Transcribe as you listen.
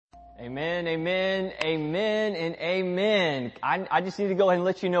Amen, amen, amen, and amen. I just need to go ahead and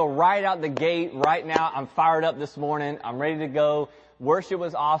let you know right out the gate, right now, I'm fired up this morning. I'm ready to go. Worship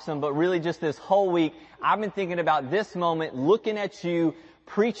was awesome, but really just this whole week, I've been thinking about this moment, looking at you,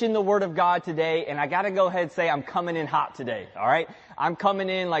 preaching the Word of God today, and I gotta go ahead and say I'm coming in hot today, alright? I'm coming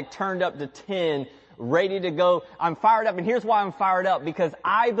in like turned up to 10, ready to go. I'm fired up, and here's why I'm fired up, because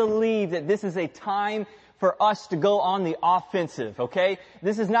I believe that this is a time for us to go on the offensive, okay?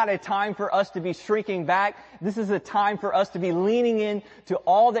 This is not a time for us to be shrinking back. This is a time for us to be leaning in to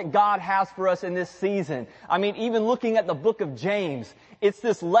all that God has for us in this season. I mean, even looking at the book of James, it's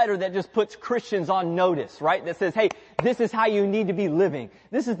this letter that just puts Christians on notice, right? That says, hey, this is how you need to be living.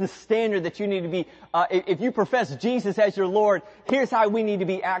 This is the standard that you need to be, if you profess Jesus as your Lord, here's how we need to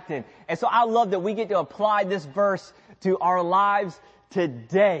be acting. And so I love that we get to apply this verse to our lives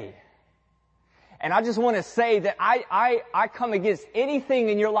today. And I just want to say that I come against anything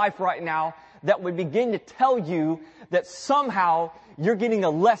in your life right now that would begin to tell you that somehow you're getting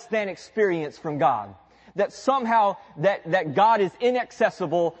a less than experience from God. That somehow that God is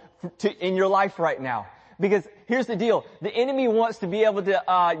inaccessible in your life right now. Because here's the deal. The enemy wants to be able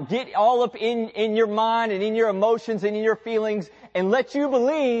to get all up in your mind and in your emotions and in your feelings and let you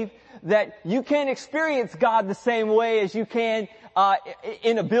believe that you can't experience God the same way as you can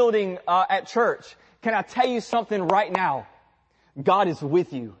in a building at church. Can I tell you something right now? God is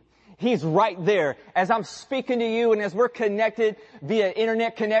with you. He's right there. As I'm speaking to you and as we're connected via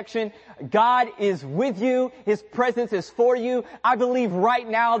internet connection, God is with you. His presence is for you. I believe right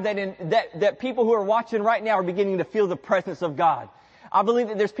now that people who are watching right now are beginning to feel the presence of God. I believe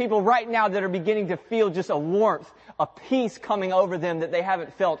that there's people right now that are beginning to feel just a warmth, a peace coming over them that they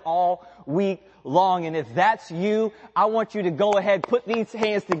haven't felt all week long. And if that's you, I want you to go ahead, put these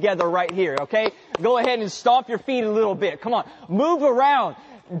hands together right here, okay? Go ahead and stomp your feet a little bit. Come on. Move around.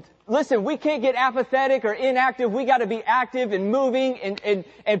 Listen, we can't get apathetic or inactive. We got to be active and moving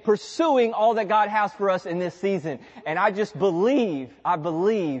and pursuing all that God has for us in this season. And I believe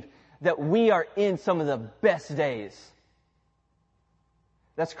that we are in some of the best days.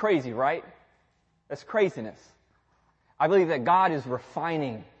 That's crazy, right? That's craziness. I believe that God is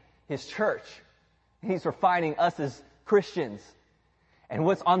refining His church. He's refining us as Christians. And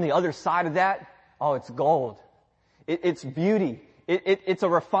what's on the other side of that? Oh, it's gold. It's beauty. It's a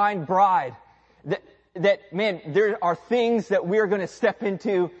refined bride. Man, there are things that we're going to step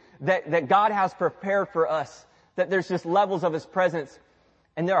into that God has prepared for us. That there's just levels of His presence.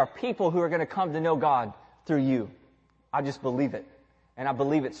 And there are people who are going to come to know God through you. I just believe it. And I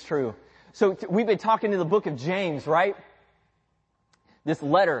believe it's true. So we've been talking to the book of James, right? This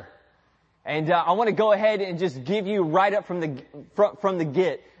letter. And I want to go ahead and just give you right up from the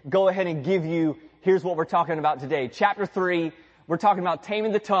get, go ahead and give you, here's what we're talking about today. Chapter 3, we're talking about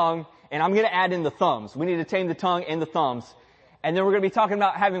taming the tongue, and I'm going to add in the thumbs. We need to tame the tongue and the thumbs. And then we're going to be talking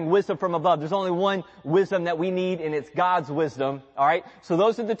about having wisdom from above. There's only one wisdom that we need, and it's God's wisdom. All right? So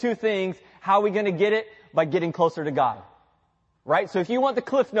those are the two things. How are we going to get it? By getting closer to God. Right? So if you want the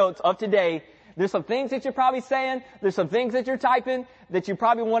cliff notes of today, there's some things that you're probably saying, there's some things that you're typing that you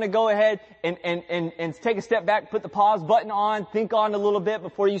probably want to go ahead and take a step back, put the pause button on, think on a little bit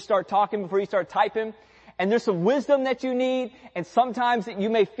before you start talking, before you start typing. And there's some wisdom that you need, and sometimes you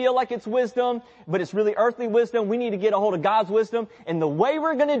may feel like it's wisdom, but it's really earthly wisdom. We need to get a hold of God's wisdom, and the way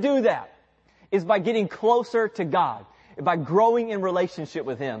we're going to do that is by getting closer to God, by growing in relationship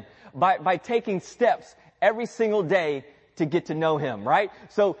with Him, by taking steps every single day to get to know Him, right?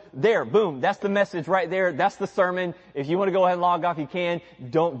 So there, boom, that's the message right there. That's the sermon. If you want to go ahead and log off, you can.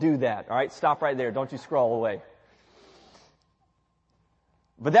 Don't do that, all right? Stop right there. Don't you scroll away.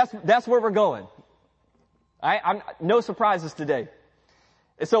 But that's where we're going. I'm no surprises today.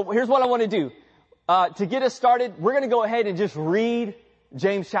 And so here's what I want to do. To get us started, we're going to go ahead and just read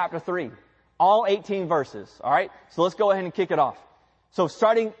James chapter 3. All 18 verses, all right? So let's go ahead and kick it off. So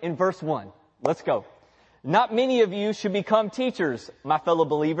starting in verse 1. Let's go. Not many of you should become teachers, my fellow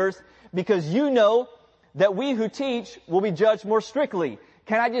believers, because you know that we who teach will be judged more strictly.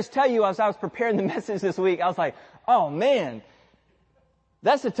 Can I just tell you, as I was preparing the message this week, I was like, oh man,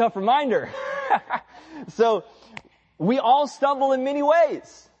 that's a tough reminder. So, we all stumble in many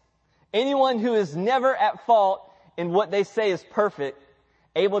ways. Anyone who is never at fault in what they say is perfect,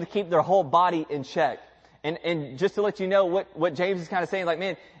 able to keep their whole body in check. And just to let you know what James is kind of saying, like,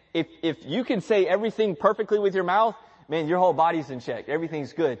 man, if you can say everything perfectly with your mouth, man, your whole body's in check.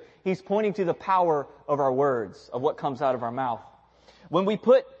 Everything's good. He's pointing to the power of our words, of what comes out of our mouth. When we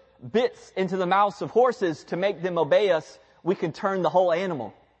put bits into the mouths of horses to make them obey us, we can turn the whole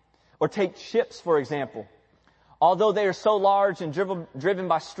animal. Or take ships, for example. Although they are so large and driven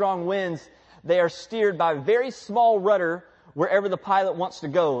by strong winds, they are steered by a very small rudder wherever the pilot wants to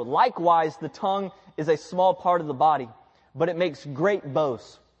go. Likewise, the tongue is a small part of the body, but it makes great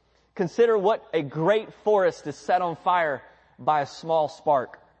boasts. Consider what a great forest is set on fire by a small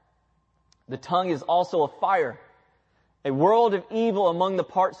spark. The tongue is also a fire, a world of evil among the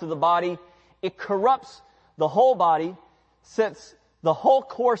parts of the body. It corrupts the whole body, sets the whole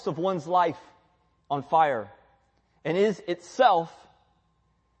course of one's life on fire, and is itself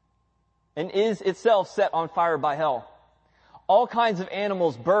set on fire by hell. All kinds of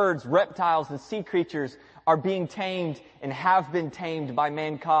animals, birds, reptiles, and sea creatures are being tamed and have been tamed by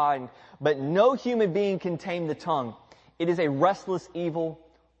mankind, but no human being can tame the tongue. It is a restless evil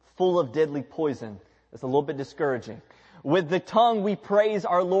full of deadly poison. It's a little bit discouraging. With the tongue we praise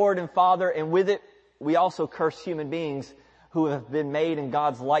our Lord and Father, and with it we also curse human beings who have been made in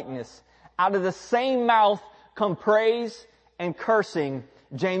God's likeness. Out of the same mouth come praise and cursing.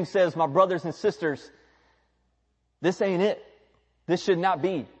 James says, my brothers and sisters, this ain't it. This should not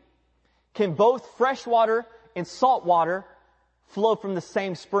be. Can both fresh water and salt water flow from the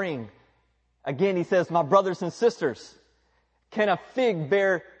same spring? Again, he says, my brothers and sisters, can a fig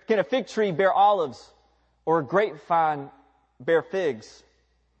tree bear olives, or a grapevine bear figs?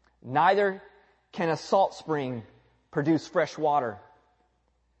 Neither can a salt spring produce fresh water.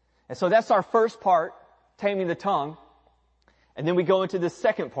 And so that's our first part, taming the tongue. And then we go into the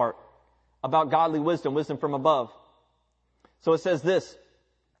second part about godly wisdom, wisdom from above. So it says this.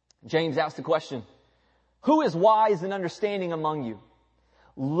 James asked the question, who is wise and understanding among you?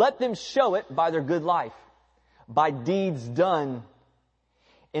 Let them show it by their good life, by deeds done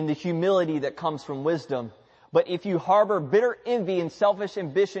in the humility that comes from wisdom. But if you harbor bitter envy and selfish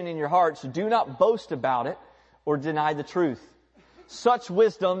ambition in your hearts, do not boast about it or deny the truth. Such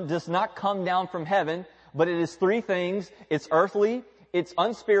wisdom does not come down from heaven, but it is three things. It's earthly, it's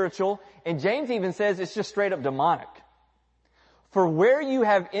unspiritual, and James even says it's just straight up demonic. For where you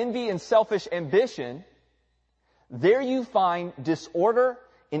have envy and selfish ambition, there you find disorder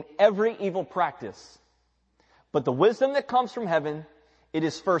in every evil practice. But the wisdom that comes from heaven, it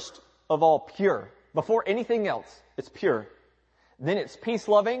is first of all pure. Before anything else, it's pure. Then it's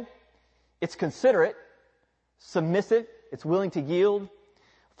peace-loving, it's considerate, submissive, it's willing to yield,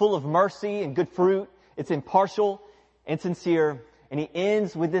 full of mercy and good fruit, it's impartial and sincere. And he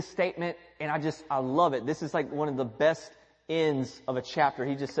ends with this statement, and I love it. This is like one of the best ends of a chapter.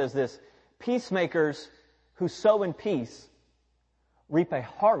 He just says this, peacemakers who sow in peace reap a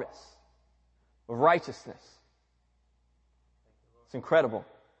harvest of righteousness. It's incredible.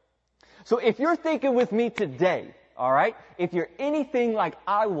 So if you're thinking with me today, all right, if you're anything like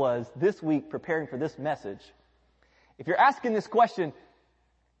I was this week preparing for this message, if you're asking this question,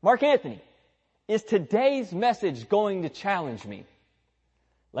 Mark Anthony, is today's message going to challenge me?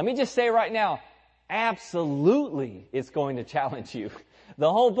 Let me just say right now, absolutely it's going to challenge you.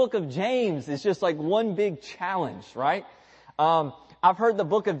 The whole book of James is just like one big challenge, right? I've heard the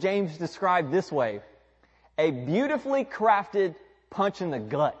book of James described this way. A beautifully crafted punch in the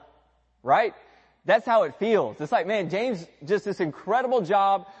gut, right? That's how it feels. It's like, man, James just this incredible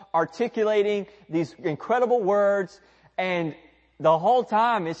job articulating these incredible words, and the whole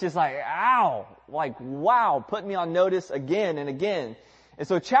time it's just like, ow, like, wow, put me on notice again and again. And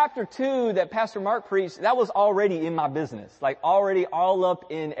so chapter 2 that Pastor Mark preached, that was already in my business, like already all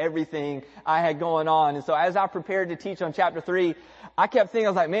up in everything I had going on. And so as I prepared to teach on chapter 3, I kept thinking, I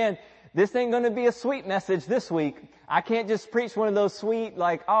was like, man, this ain't going to be a sweet message this week. I can't just preach one of those sweet,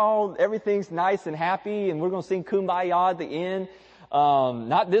 like, oh, everything's nice and happy and we're going to sing Kumbaya at the end.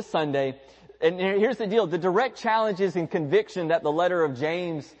 Not this Sunday. And here's the deal. The direct challenges and conviction that the letter of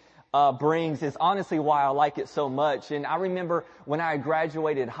James brings is honestly why I like it so much. And I remember when I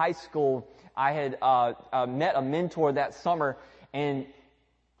graduated high school, I had met a mentor that summer, and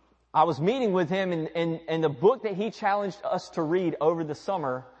I was meeting with him, and the book that he challenged us to read over the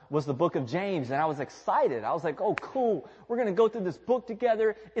summer was the book of James, and I was excited. I was like, oh, cool. We're going to go through this book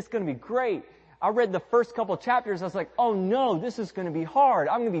together. It's going to be great. I read the first couple of chapters. I was like, oh, no, this is going to be hard.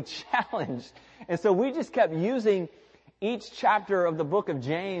 I'm going to be challenged. And so we just kept using each chapter of the book of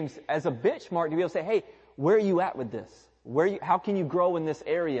James as a benchmark to be able to say, hey, where are you at with this? How can you grow in this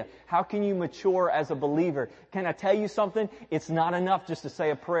area? How can you mature as a believer? Can I tell you something? It's not enough just to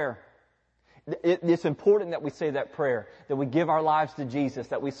say a prayer. It's important that we say that prayer, that we give our lives to Jesus,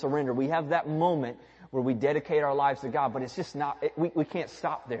 that we surrender. We have that moment where we dedicate our lives to God, but it's just not, we can't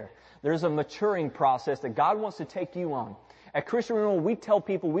stop there. There's a maturing process that God wants to take you on. At Christian Renewal, we tell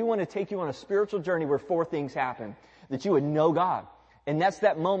people we want to take you on a spiritual journey where 4 things happen. That you would know God, And that's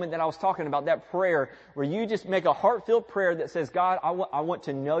that moment that I was talking about, that prayer where you just make a heartfelt prayer that says, God, I want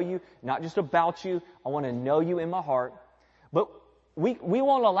to know you, not just about you. I want to know you in my heart. But we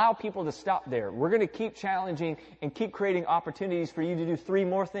won't allow people to stop there. We're going to keep challenging and keep creating opportunities for you to do 3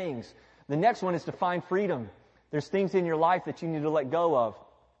 more things. The next one is to find freedom. There's things in your life that you need to let go of.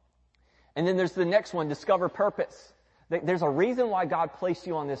 And then there's the next one, discover purpose. There's a reason why God placed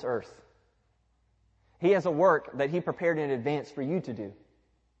you on this earth. He has a work that He prepared in advance for you to do.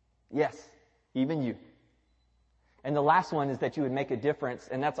 Yes, even you. And the last one is that you would make a difference,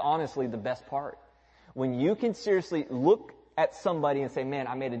 and that's honestly the best part. When you can seriously look at somebody and say, man,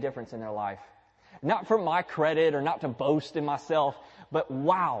 I made a difference in their life. Not for my credit or not to boast in myself, but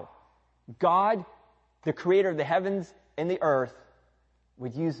wow, God, the creator of the heavens and the earth,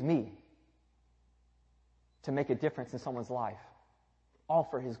 would use me to make a difference in someone's life. All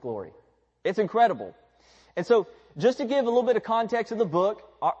for His glory. It's incredible. And so, just to give a little bit of context of the book,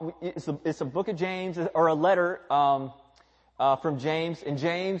 it's a book of James, or a letter from James. And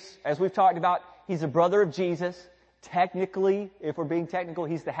James, as we've talked about, he's a brother of Jesus. Technically, if we're being technical,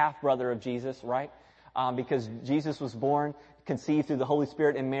 he's the half-brother of Jesus, right? Because Jesus was born, conceived through the Holy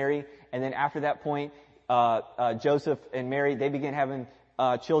Spirit in Mary. And then after that point, Joseph and Mary, they began having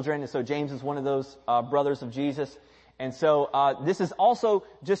children. And so James is one of those brothers of Jesus. And so this is also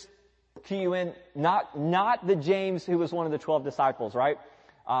just key you in, not the James who was one of the 12 disciples, right?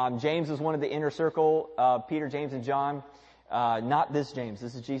 James is one of the inner circle, Peter, James, and John. Not this James.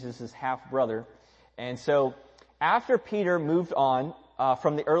 This is Jesus' half-brother. And so after Peter moved on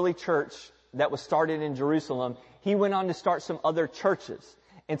from the early church that was started in Jerusalem, he went on to start some other churches.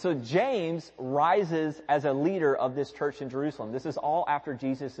 And so James rises as a leader of this church in Jerusalem. This is all after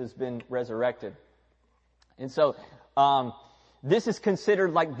Jesus has been resurrected. And so this is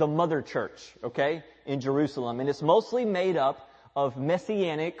considered like the mother church, okay, in Jerusalem. And it's mostly made up of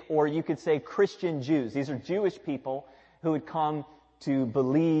Messianic, or you could say Christian Jews. These are Jewish people who had come to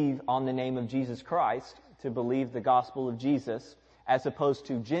believe on the name of Jesus Christ, to believe the gospel of Jesus, as opposed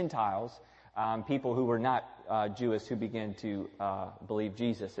to Gentiles, people who were not Jewish who began to believe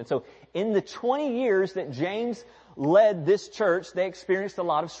Jesus. And so in the 20 years that James led this church, they experienced a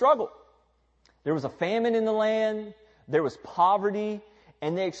lot of struggle. There was a famine in the land. There was poverty,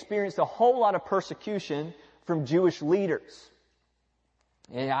 and they experienced a whole lot of persecution from Jewish leaders.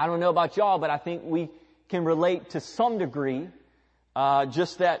 And I don't know about y'all, but I think we can relate to some degree,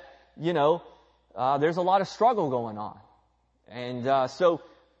 just that, there's a lot of struggle going on. And so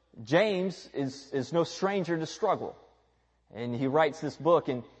James is no stranger to struggle. And he writes this book,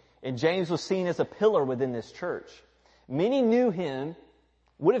 and James was seen as a pillar within this church. Many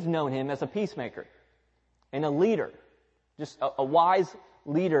would have known him as a peacemaker and a leader. Just a wise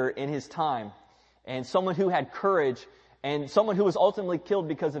leader in his time, and someone who had courage, and someone who was ultimately killed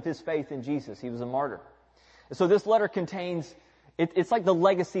because of his faith in Jesus. He was a martyr. So this letter contains, it's like the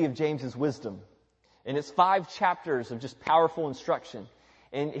legacy of James's wisdom. And it's 5 chapters of just powerful instruction.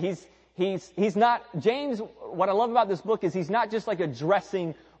 And he's not, James, what I love about this book is he's not just like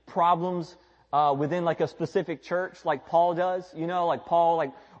addressing problems within like a specific church like Paul does, like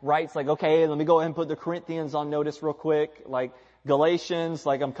Paul writes okay, let me go ahead and put the Corinthians on notice real quick, like Galatians,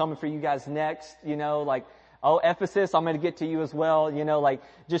 I'm coming for you guys next, Ephesus, I'm going to get to you as well,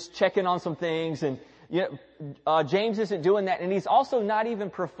 just checking on some things. And, James isn't doing that. And he's also not even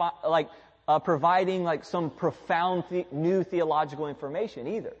providing some profound new theological information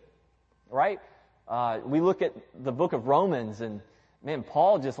either, right? We look at the book of Romans, and man,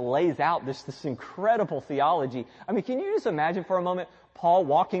 Paul just lays out this incredible theology. I mean, can you just imagine for a moment Paul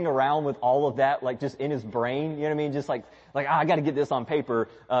walking around with all of that, just in his brain? You know what I mean? Just I got to get this on paper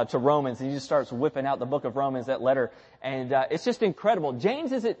to Romans. And he just starts whipping out the book of Romans, that letter. And it's just incredible.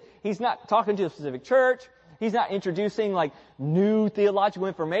 James he's not talking to a specific church. He's not introducing new theological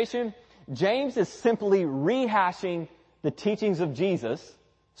information. James is simply rehashing the teachings of Jesus,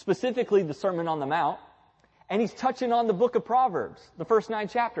 specifically the Sermon on the Mount. And he's touching on the book of Proverbs, the first 9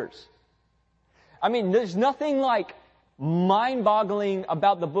 chapters. I mean, there's nothing mind-boggling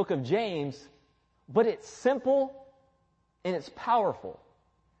about the book of James, but it's simple and it's powerful.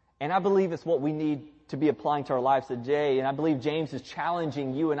 And I believe it's what we need to be applying to our lives today. And I believe James is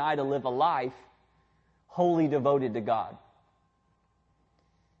challenging you and I to live a life wholly devoted to God.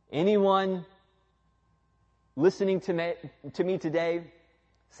 Anyone listening to me today,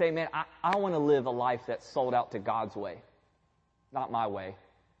 say, man, I want to live a life that's sold out to God's way. Not my way.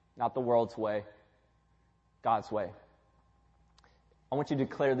 Not the world's way. God's way. I want you to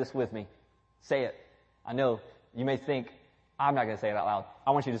declare this with me. Say it. I know you may think, I'm not going to say it out loud.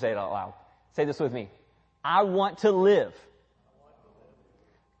 I want you to say it out loud. Say this with me. I want to live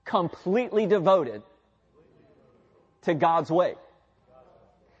completely devoted to God's way.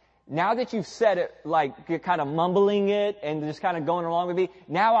 Now that you've said it, like you're kind of mumbling it and just kind of going along with me,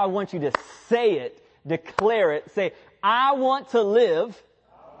 now I want you to say it, declare it, say, I want to live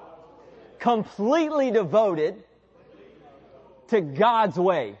completely devoted to God's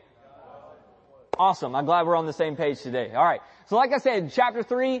way. Awesome. I'm glad we're on the same page today. All right. So like I said, chapter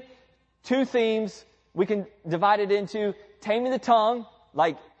 3, 2 themes. We can divide it into taming the tongue,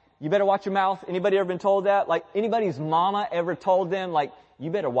 like you better watch your mouth. Anybody ever been told that? Like anybody's mama ever told them, like, you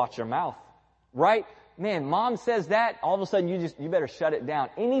better watch your mouth, right? Man, mom says that, all of a sudden you better shut it down.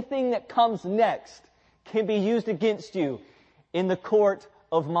 Anything that comes next can be used against you in the court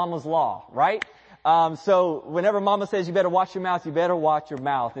of mama's law, right? So whenever mama says you better watch your mouth, you better watch your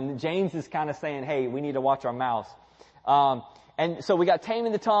mouth. And James is kind of saying, hey, we need to watch our mouths. And so we got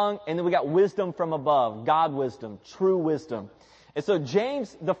taming the tongue, and then we got wisdom from above, God wisdom, true wisdom. And so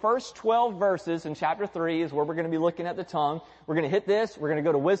James, the first 12 verses in chapter 3 is where we're going to be looking at the tongue. We're going to hit this, we're going to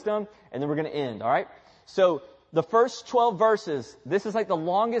go to wisdom, and then we're going to end, all right? So the first 12 verses, this is like the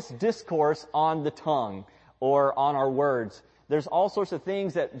longest discourse on the tongue or on our words. There's all sorts of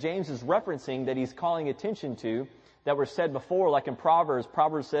things that James is referencing that he's calling attention to that were said before, like in Proverbs.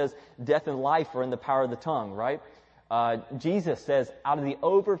 Proverbs says death and life are in the power of the tongue, right? Jesus says out of the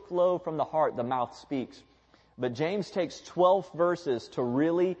overflow from the heart, the mouth speaks. But James takes 12 verses to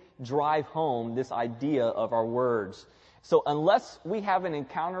really drive home this idea of our words. So unless we have an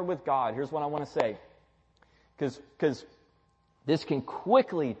encounter with God, here's what I want to say. Because this can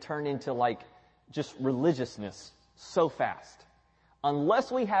quickly turn into like just religiousness so fast. Unless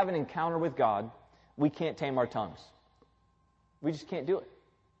we have an encounter with God, we can't tame our tongues. We just can't do it.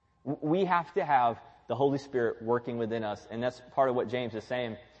 We have to have the Holy Spirit working within us, and that's part of what James is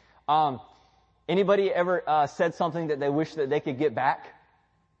saying. Anybody ever said something that they wish that they could get back?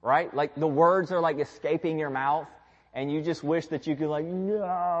 Right? Like the words are like escaping your mouth, and you just wish that you could like,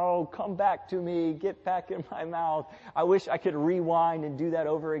 no, come back to me, get back in my mouth. I wish I could rewind and do that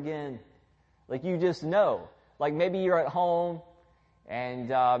over again. Like you just know. Like maybe you're at home, and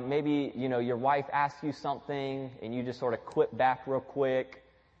maybe, you know, your wife asks you something, and you just sort of quit back real quick,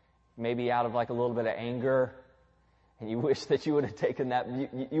 maybe out of like a little bit of anger. And you wish that you would have taken that,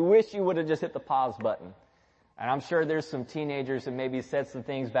 you wish you would have just hit the pause button. And I'm sure there's some teenagers that maybe said some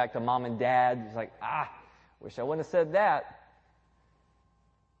things back to mom and dad. It's like, wish I wouldn't have said that.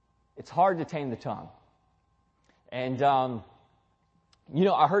 It's hard to tame the tongue. And, you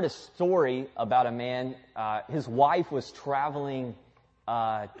know, I heard a story about a man, his wife was traveling,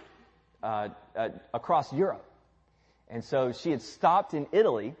 across Europe. And so she had stopped in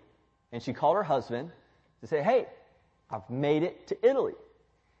Italy, and she called her husband to say, hey, I've made it to Italy.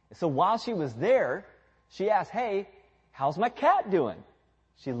 And so while she was there, she asked, hey, how's my cat doing?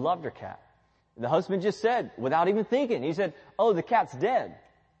 She loved her cat. And the husband just said, without even thinking, he said, oh, the cat's dead.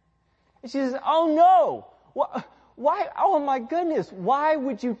 And she says, oh no, why, oh my goodness, why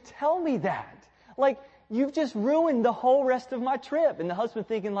would you tell me that? Like, you've just ruined the whole rest of my trip. And the husband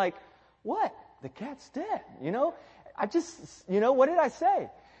thinking like, what? The cat's dead, you know? What did I say?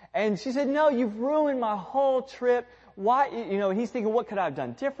 And she said, no, you've ruined my whole trip. Why, you know, he's thinking, what could I have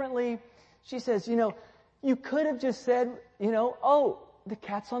done differently? She says, you know, you could have just said, you know, oh, the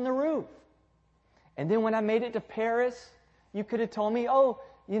cat's on the roof. And then when I made it to Paris, you could have told me, oh,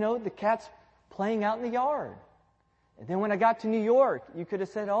 you know, the cat's playing out in the yard. And then when I got to New York, you could have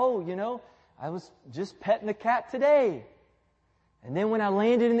said, oh, you know, I was just petting the cat today. And then when I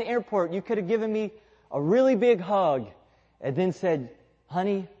landed in the airport, you could have given me a really big hug and then said,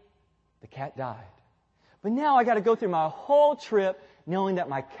 honey, the cat died. But now I got to go through my whole trip knowing that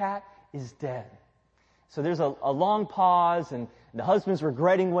my cat is dead. So there's a long pause, and the husband's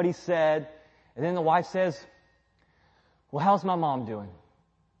regretting what he said. And then the wife says, well, how's my mom doing?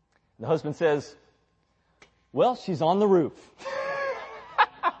 The husband says, well, she's on the roof.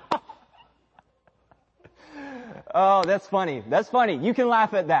 Oh, that's funny. That's funny. You can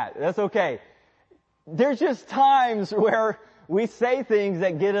laugh at that. That's okay. There's just times where we say things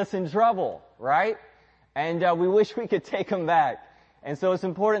that get us in trouble, right? And we wish we could take them back. And so it's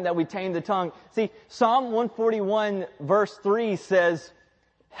important that we tame the tongue. See, Psalm 141 verse 3 says,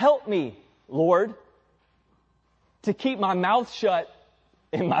 help me, Lord, to keep my mouth shut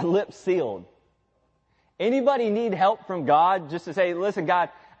and my lips sealed. Anybody need help from God just to say, listen, God,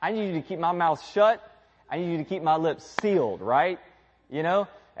 I need you to keep my mouth shut. I need you to keep my lips sealed, right? You know?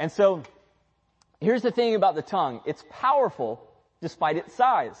 And so here's the thing about the tongue. It's powerful despite its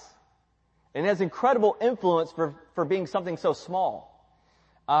size. And it has incredible influence for being something so small.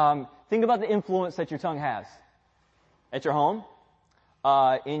 Think about the influence that your tongue has. At your home,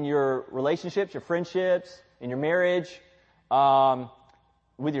 in your relationships, your friendships, in your marriage,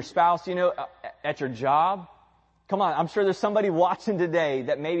 with your spouse, at your job. Come on, I'm sure there's somebody watching today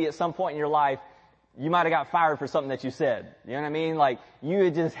that maybe at some point in your life, you might have got fired for something that you said. You know what I mean? Like, you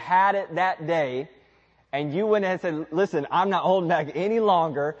had just had it that day, and you went ahead and said, listen, I'm not holding back any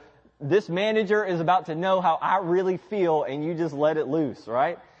longer. This manager is about to know how I really feel, and you just let it loose,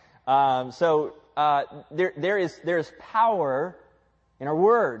 right? There is power in our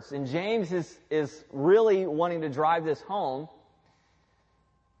words. And James is really wanting to drive this home,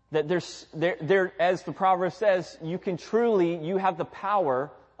 that there, as the proverb says, you have the power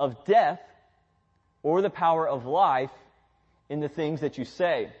of death or the power of life in the things that you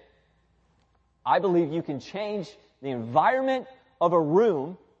say. I believe you can change the environment of a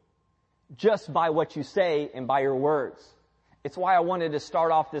room just by what you say and by your words. It's why I wanted to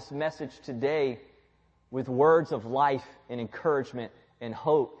start off this message today with words of life and encouragement and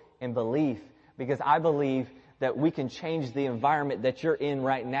hope and belief, because I believe that we can change the environment that you're in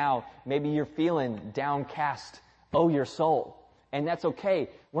right now. Maybe you're feeling downcast, your soul. And that's okay.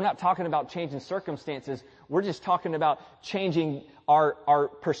 We're not talking about changing circumstances. We're just talking about changing our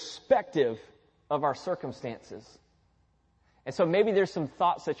perspective of our circumstances. And so maybe there's some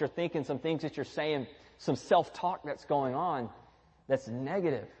thoughts that you're thinking, some things that you're saying, some self-talk that's going on that's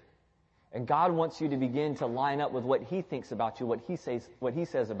negative. And God wants you to begin to line up with what He thinks about you, what He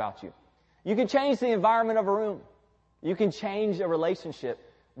says about you. You can change the environment of a room. You can change a relationship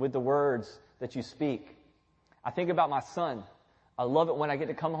with the words that you speak. I think about my son. I love it when I get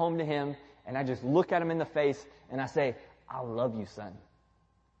to come home to him and I just look at him in the face and I say, I love you, son.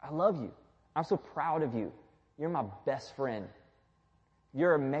 I love you. I'm so proud of you. You're my best friend.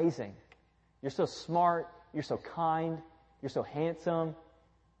 You're amazing. You're so smart. You're so kind. You're so handsome.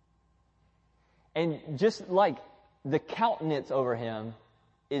 And just like the countenance over him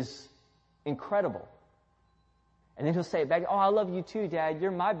is incredible. And then he'll say it back, I love you too, Dad.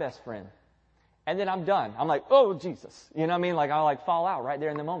 You're my best friend. And then I'm done. I'm like, oh, Jesus. You know what I mean? Like, I'll fall out right there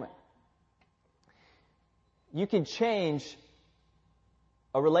in the moment. You can change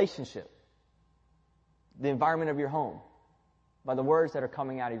a relationship, the environment of your home, by the words that are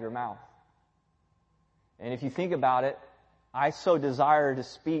coming out of your mouth. And if you think about it, I so desire to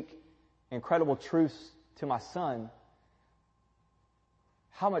speak incredible truths to my son.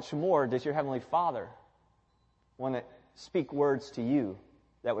 How much more does your Heavenly Father want to speak words to you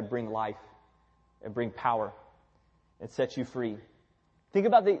that would bring life and bring power and set you free? Think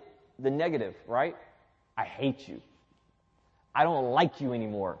about the negative, right? I hate you. I don't like you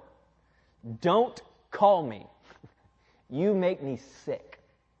anymore. Don't call me. You make me sick.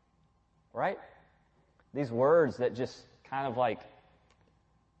 Right? These words that just kind of like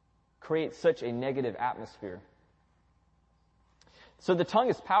create such a negative atmosphere. So the tongue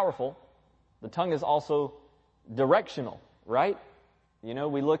is powerful. The tongue is also directional, right?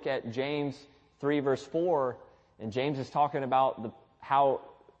 We look at James 3 verse 4, and James is talking about how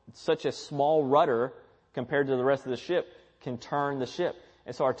such a small rudder compared to the rest of the ship can turn the ship.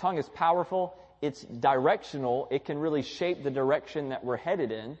 And so our tongue is powerful. It's directional. It can really shape the direction that we're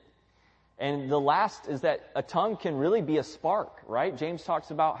headed in. And the last is that a tongue can really be a spark, right? James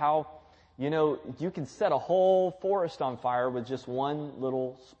talks about how, you can set a whole forest on fire with just one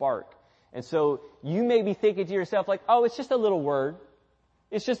little spark. And so you may be thinking to yourself like, it's just a little word.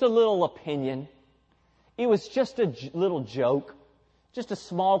 It's just a little opinion. It was just a little joke. Just a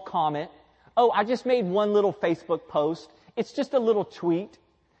small comment. I just made one little Facebook post. It's just a little tweet.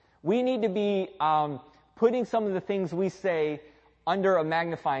 We need to be putting some of the things we say under a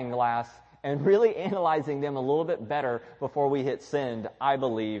magnifying glass and really analyzing them a little bit better before we hit send, I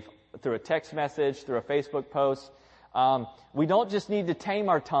believe, through a text message, through a Facebook post. We don't just need to tame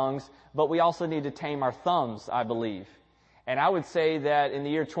our tongues, but we also need to tame our thumbs, I believe. And I would say that in the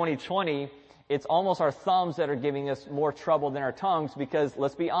year 2020, it's almost our thumbs that are giving us more trouble than our tongues, because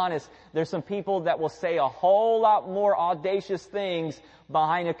let's be honest, there's some people that will say a whole lot more audacious things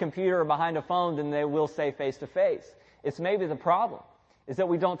behind a computer or behind a phone than they will say face to face. It's maybe the problem is that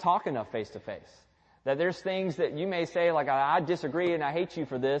we don't talk enough face to face. That there's things that you may say like, I disagree and I hate you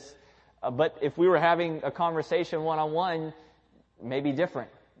for this. But if we were having a conversation one-on-one, maybe different,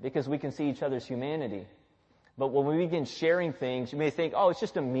 because we can see each other's humanity. But when we begin sharing things, you may think, it's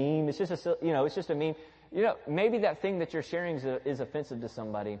just a meme. It's just it's just a meme. Maybe that thing that you're sharing is offensive to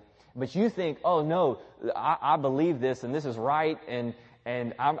somebody. But you think, no, I believe this and this is right, and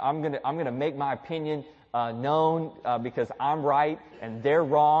I'm gonna make my opinion known because I'm right and they're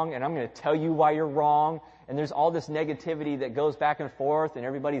wrong, and I'm gonna tell you why you're wrong. And there's all this negativity that goes back and forth, and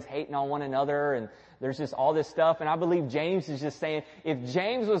everybody's hating on one another, and There's just all this stuff. And I believe James is just saying, if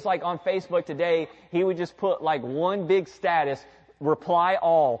James was like on Facebook today, he would just put like one big status, reply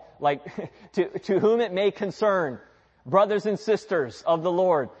all, like to whom it may concern, brothers and sisters of the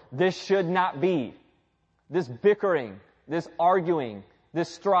Lord, this should not be. This bickering, this arguing, this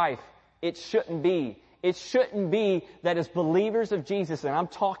strife, it shouldn't be. It shouldn't be that as believers of Jesus, and I'm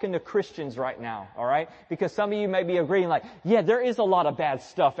talking to Christians right now, all right? Because some of you may be agreeing like, yeah, there is a lot of bad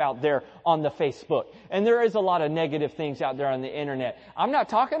stuff out there on the Facebook, and there is a lot of negative things out there on the internet. I'm not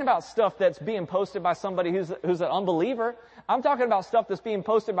talking about stuff that's being posted by somebody who's an unbeliever. I'm talking about stuff that's being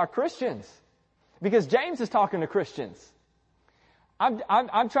posted by Christians. Because James is talking to Christians.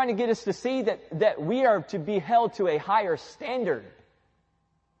 I'm trying to get us to see that we are to be held to a higher standard.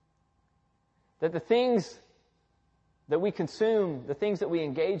 That the things that we consume, the things that we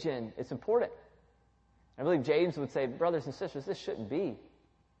engage in, it's important. I believe James would say, brothers and sisters, this shouldn't be.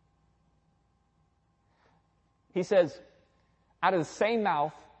 He says, out of the same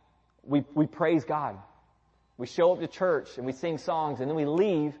mouth, we praise God. We show up to church and we sing songs and then we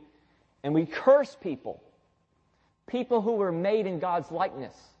leave and we curse people. People who were made in God's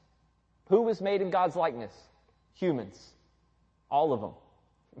likeness. Who was made in God's likeness? Humans. All of them.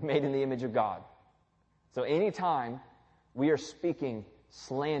 Made in the image of God. So anytime we are speaking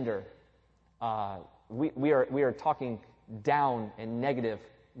slander, we are talking down and negative,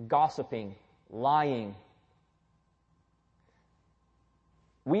 gossiping, lying.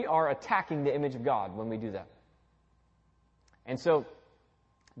 We are attacking the image of God when we do that. And so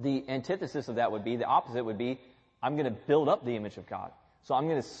the antithesis of that would be, the opposite would be, I'm going to build up the image of God. So I'm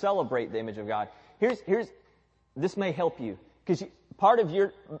going to celebrate the image of God. This may help you. Because part of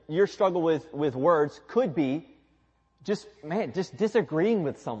your struggle with words could be just disagreeing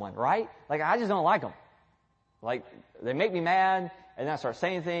with someone, right? Like, I just don't like them. Like, they make me mad, and then I start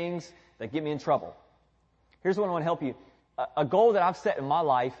saying things that get me in trouble. Here's what I want to help you. A goal that I've set in my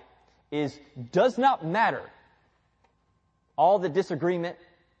life is, does not matter all the disagreement.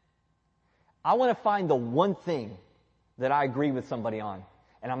 I want to find the one thing that I agree with somebody on,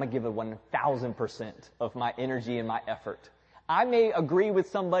 and I'm going to give it 1,000% of my energy and my effort. I may agree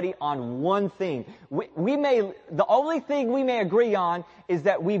with somebody on one thing. The only thing we may agree on is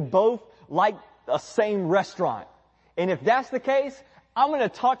that we both like the same restaurant. And if that's the case, I'm going to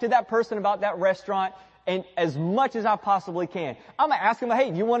talk to that person about that restaurant and as much as I possibly can. I'm going to ask them, hey,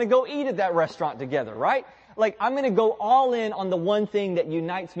 do you want to go eat at that restaurant together, right? Like, I'm going to go all in on the one thing that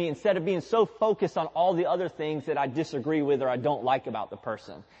unites me instead of being so focused on all the other things that I disagree with or I don't like about the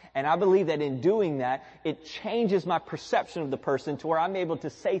person. And I believe that in doing that, it changes my perception of the person to where I'm able to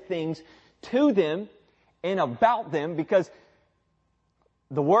say things to them and about them, because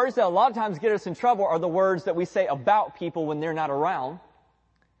the words that a lot of times get us in trouble are the words that we say about people when they're not around.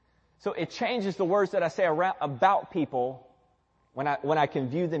 So it changes the words that I say about people when I can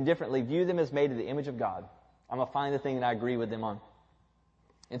view them differently, view them as made in the image of God. I'm going to find the thing that I agree with them on.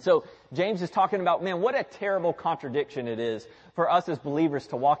 And so James is talking about, man, what a terrible contradiction it is for us as believers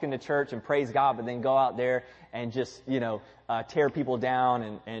to walk into church and praise God, but then go out there and just, tear people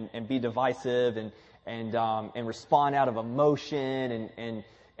down and be divisive and respond out of emotion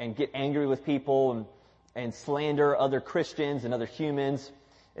and get angry with people and slander other Christians and other humans.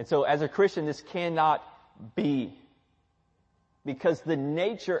 And so as a Christian, this cannot be. Because the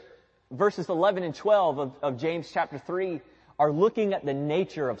nature, verses 11 and 12 of James chapter 3 are looking at the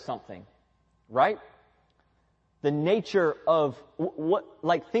nature of something, right? The nature of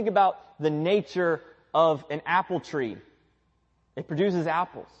think about the nature of an apple tree. It produces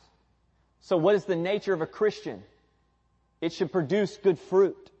apples. So what is the nature of a Christian? It should produce good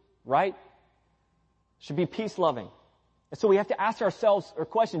fruit, right? It should be peace-loving. And so we have to ask ourselves a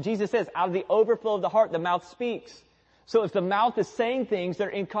question. Jesus says, out of the overflow of the heart, the mouth speaks. So if the mouth is saying things that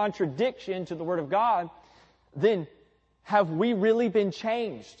are in contradiction to the Word of God, then have we really been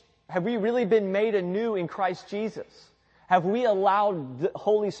changed? Have we really been made anew in Christ Jesus? Have we allowed the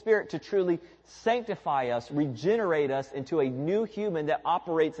Holy Spirit to truly sanctify us, regenerate us into a new human that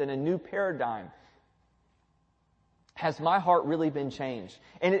operates in a new paradigm? Has my heart really been changed?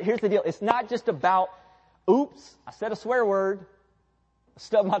 And here's the deal. It's not just about, oops, I said a swear word,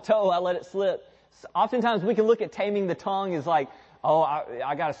 stubbed my toe, I let it slip. Oftentimes we can look at taming the tongue as like, oh,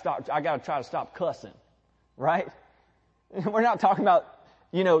 I gotta try to stop cussing, right? We're not talking about,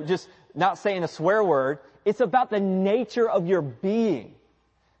 just not saying a swear word. It's about the nature of your being.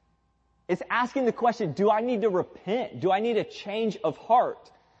 It's asking the question, do I need to repent? Do I need a change of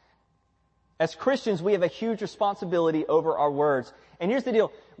heart? As Christians, we have a huge responsibility over our words. And here's the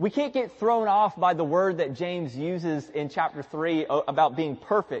deal. We can't get thrown off by the word that James uses in chapter 3 about being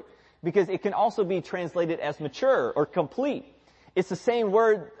perfect. because it can also be translated as mature or complete. It's the same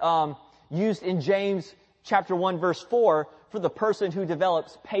word used in James chapter 1 verse 4 for the person who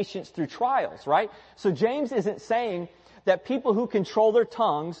develops patience through trials, right? So James isn't saying that people who control their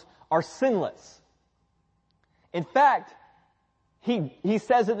tongues are sinless. In fact, he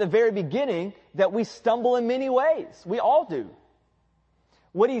says at the very beginning that we stumble in many ways. We all do.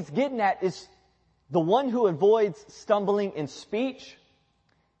 What he's getting at is the one who avoids stumbling in speech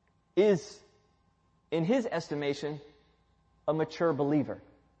is, in his estimation, a mature believer.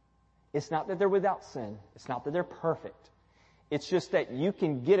 It's not that they're without sin. It's not that they're perfect. It's just that you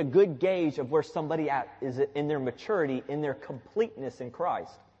can get a good gauge of where somebody is in their maturity, in their completeness in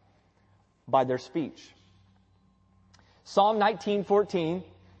Christ, by their speech. Psalm 19:14,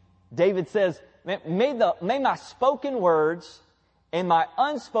 David says, may my spoken words and my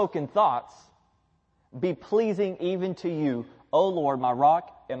unspoken thoughts be pleasing even to you, O Lord, my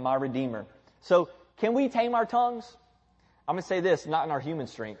rock and my redeemer. So, can we tame our tongues? I'm going to say this, not in our human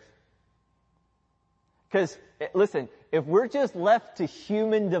strength. Because, listen, if we're just left to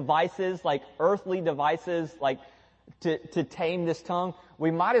human devices, like earthly devices, like to tame this tongue,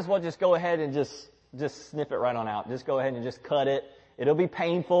 we might as well just go ahead and just snip it right on out. Just go ahead and just cut it. It'll be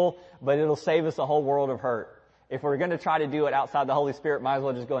painful, but it'll save us a whole world of hurt. If we're going to try to do it outside the Holy Spirit, might as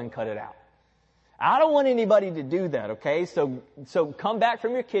well just go ahead and cut it out. I don't want anybody to do that, okay? So come back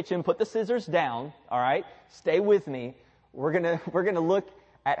from your kitchen, put the scissors down, alright? Stay with me. We're gonna look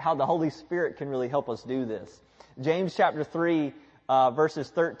at how the Holy Spirit can really help us do this. James chapter 3, verses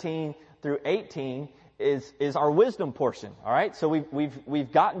 13 through 18 is our wisdom portion. All right. So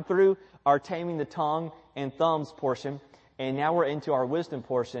we've gotten through our taming the tongue and thumbs portion, and now we're into our wisdom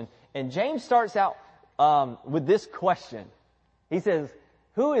portion. And James starts out with this question. He says,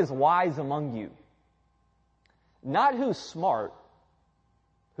 "Who is wise among you? Not who's smart,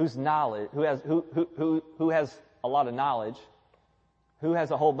 who's knowledge, who has a lot of knowledge." Who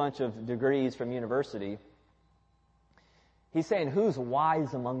has a whole bunch of degrees from university. He's saying, who's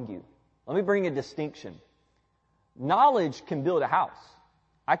wise among you? Let me bring a distinction. Knowledge can build a house.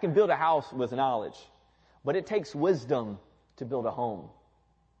 I can build a house with knowledge. But it takes wisdom to build a home.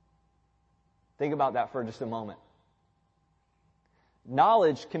 Think about that for just a moment.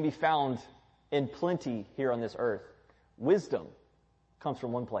 Knowledge can be found in plenty here on this earth. Wisdom comes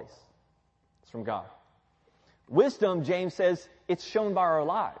from one place. It's from God. Wisdom, James says, it's shown by our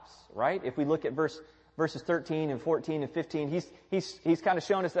lives, right? If we look at verses 13 and 14 and 15, he's kind of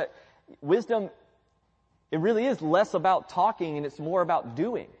shown us that wisdom, it really is less about talking and it's more about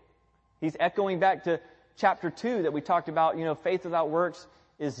doing. He's echoing back to chapter 2 that we talked about, faith without works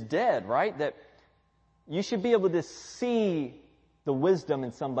is dead, right? That you should be able to see the wisdom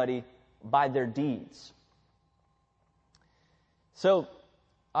in somebody by their deeds. So,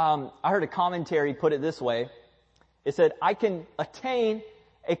 I heard a commentary put it this way. It said, I can attain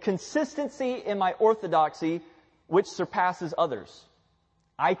a consistency in my orthodoxy which surpasses others.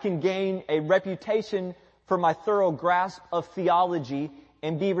 I can gain a reputation for my thorough grasp of theology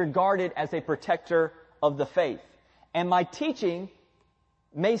and be regarded as a protector of the faith. And my teaching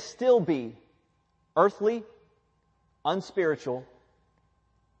may still be earthly, unspiritual,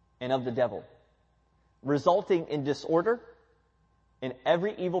 and of the devil, resulting in disorder in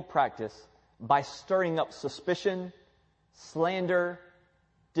every evil practice by stirring up suspicion, slander,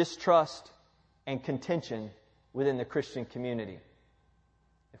 distrust, and contention within the Christian community.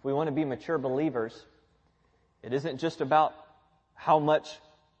 If we want to be mature believers, it isn't just about how much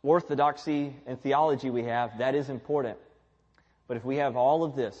orthodoxy and theology we have. That is important. But if we have all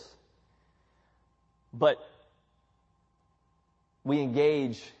of this, but we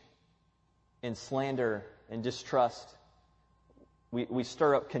engage in slander and distrust, we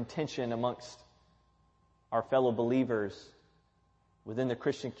stir up contention amongst our fellow believers within the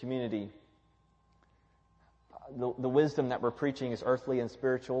Christian community. The wisdom that we're preaching is earthly and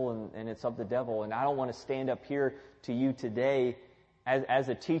spiritual, and it's of the devil. And I don't want to stand up here to you today as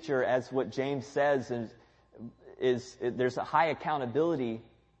a teacher, as what James says is there's a high accountability,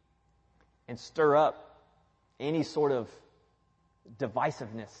 and stir up any sort of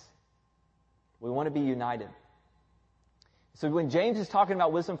divisiveness. We want to be united. So when James is talking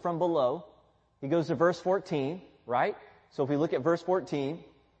about wisdom from below, he goes to verse 14, right? So if we look at verse 14,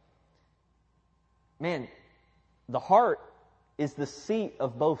 man, the heart is the seat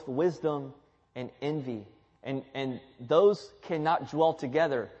of both wisdom and envy. And those cannot dwell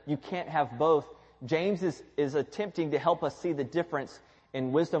together. You can't have both. James is attempting to help us see the difference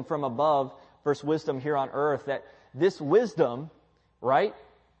in wisdom from above versus wisdom here on earth. That this wisdom, right,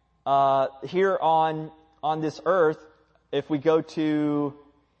 here on this earth, if we go to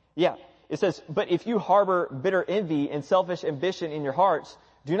Yeah. It says, but if you harbor bitter envy and selfish ambition in your hearts,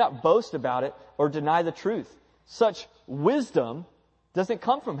 do not boast about it or deny the truth. Such wisdom doesn't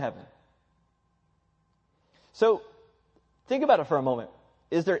come from heaven. So, think about it for a moment.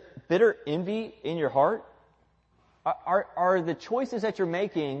 Is there bitter envy in your heart? Are the choices that you're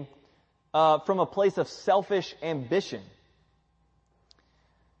making from a place of selfish ambition?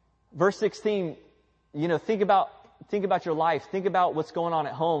 Verse 16, think about your life. Think about what's going on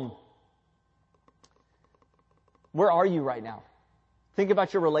at home. Where are you right now? Think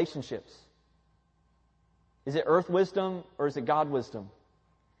about your relationships. Is it earth wisdom or is it God wisdom?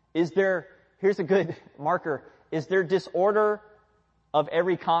 Here's a good marker, is there disorder of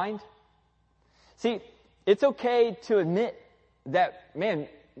every kind? See, it's okay to admit that, man,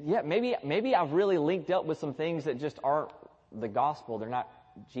 yeah, maybe I've really linked up with some things that just aren't the gospel. They're not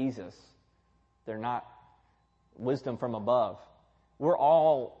Jesus. They're not wisdom from above. We're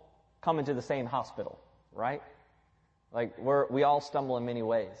all coming to the same hospital, right? Like, we all stumble in many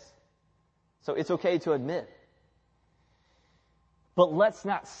ways. So it's okay to admit. But let's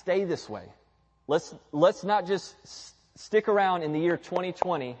not stay this way. Let's not just stick around in the year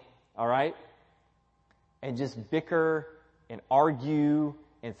 2020, all right? And just bicker and argue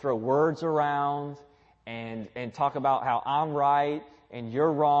and throw words around and talk about how I'm right and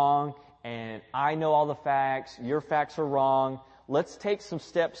you're wrong and I know all the facts, your facts are wrong. Let's take some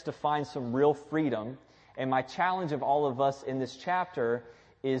steps to find some real freedom. And my challenge of all of us in this chapter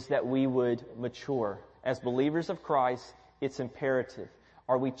is that we would mature. As believers of Christ, it's imperative.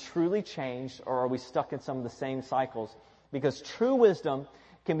 Are we truly changed or are we stuck in some of the same cycles? Because true wisdom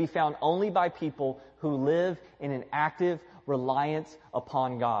can be found only by people who live in an active reliance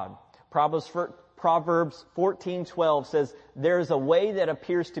upon God. Proverbs 14:12 says, there is a way that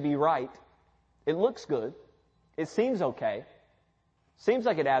appears to be right. It looks good. It seems okay. Seems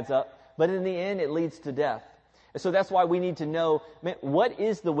like it adds up. But in the end, it leads to death. And so that's why we need to know, man, what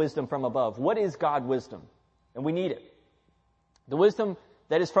is the wisdom from above? What is God wisdom? And we need it. The wisdom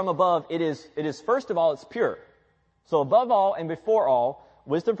that is from above, it is first of all, it's pure. So above all and before all,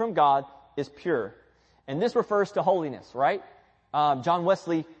 wisdom from God is pure. And this refers to holiness, right? John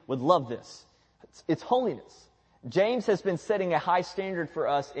Wesley would love this. It's holiness. James has been setting a high standard for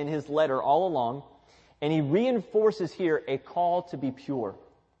us in his letter all along, and he reinforces here a call to be pure.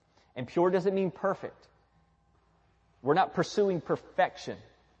 And pure doesn't mean perfect. We're not pursuing perfection,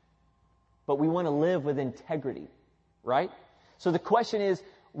 but we want to live with integrity, right? So the question is,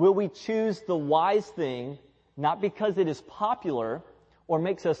 will we choose the wise thing not because it is popular or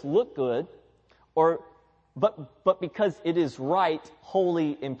makes us look good, but because it is right,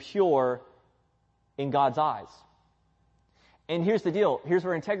 holy, and pure in God's eyes? And here's the deal. Here's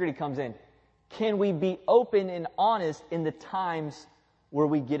where integrity comes in. Can we be open and honest in the times where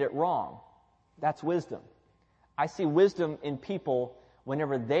we get it wrong? That's wisdom. I see wisdom in people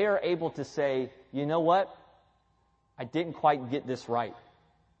whenever they are able to say, you know what? I didn't quite get this right.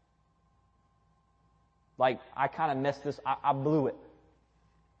 Like, I kind of messed this, I blew it.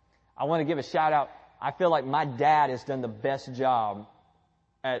 I want to give a shout out. I feel like my dad has done the best job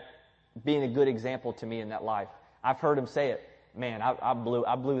at being a good example to me in that life. I've heard him say it. Man, I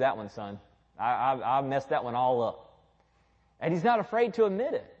blew that one, son. I messed that one all up. And he's not afraid to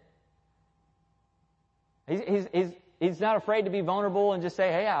admit it. He's not afraid to be vulnerable and just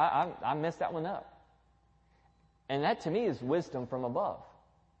say, hey, I messed that one up. And that to me is wisdom from above.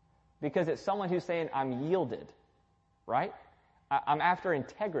 Because it's someone who's saying, I'm yielded, right? I'm after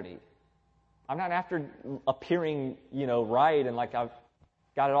integrity. I'm not after appearing, right and like I've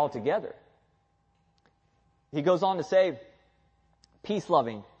got it all together. He goes on to say,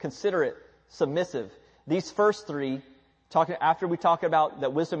 peace-loving, considerate, submissive. These first three, after we talk about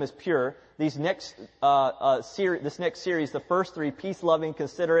that wisdom is pure, this next series, the first three, peace-loving,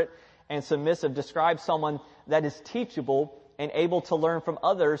 considerate, and submissive, describe someone that is teachable and able to learn from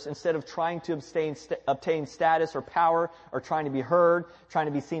others instead of trying to obtain status or power or trying to be heard, trying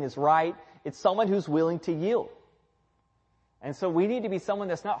to be seen as right. It's someone who's willing to yield. And so we need to be someone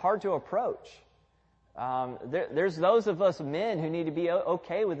that's not hard to approach. There's those of us men who need to be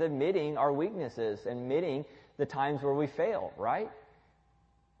okay with admitting our weaknesses, admitting the times where we fail, right?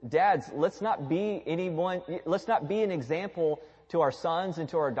 Dads, let's not be an example to our sons and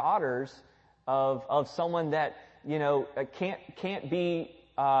to our daughters of someone that, can't be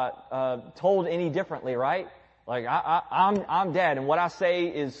told any differently, right? Like I'm dad, and what I say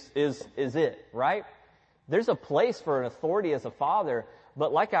is it, right? There's a place for an authority as a father,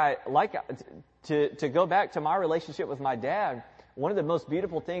 but to go back to my relationship with my dad, one of the most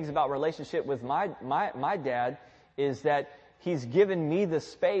beautiful things about relationship with my dad is that He's given me the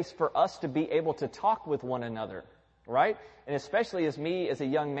space for us to be able to talk with one another, right? And especially as me, as a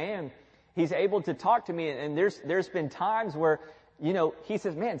young man, He's able to talk to me. And there's been times where, He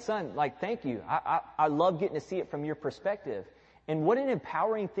says, man, son, thank you. I love getting to see it from your perspective. And what an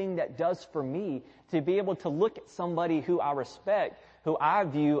empowering thing that does for me to be able to look at somebody who I respect, who I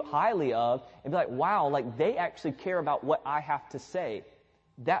view highly of, and be like, wow, they actually care about what I have to say.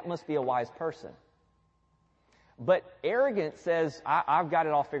 That must be a wise person. But arrogance says, I've got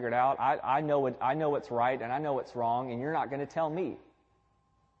it all figured out. I know what's right and I know what's wrong, and you're not going to tell me.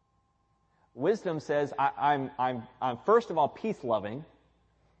 Wisdom says, I'm first of all peace loving.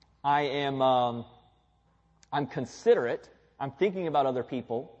 I'm considerate. I'm thinking about other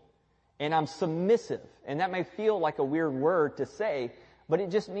people, and I'm submissive. And that may feel like a weird word to say, but it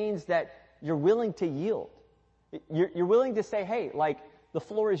just means that you're willing to yield. You're willing to say, hey, the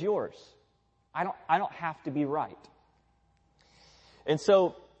floor is yours. I don't have to be right. And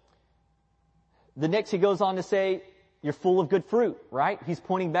so, the next he goes on to say, you're full of good fruit, right? He's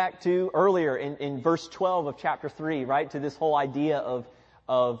pointing back to earlier in verse 12 of chapter 3, right? To this whole idea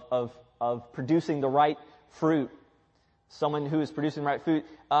of producing the right fruit. Someone who is producing the right fruit.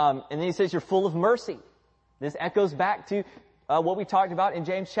 And then he says, you're full of mercy. This echoes back to what we talked about in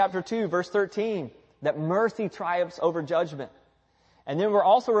James chapter 2, verse 13. That mercy triumphs over judgment. And then we're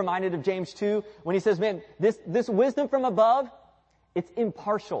also reminded of James 2 when he says, man, this wisdom from above, it's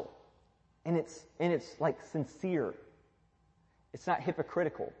impartial. And it's sincere. It's not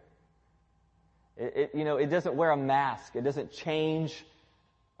hypocritical. It doesn't wear a mask. It doesn't change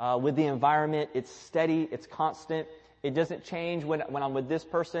with the environment. It's steady. It's constant. It doesn't change when I'm with this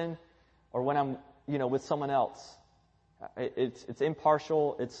person or when I'm, with someone else. It's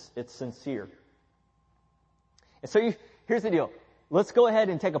impartial. It's sincere. And so here's the deal. Let's go ahead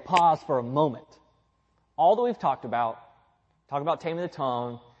and take a pause for a moment. All that we've talked about taming the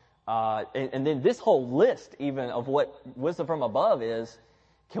tongue, and then this whole list even of what wisdom from above is,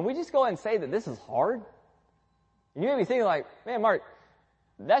 can we just go ahead and say that this is hard? And you may be thinking man, Mark,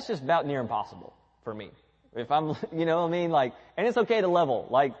 that's just about near impossible for me. If I'm, and it's okay to level,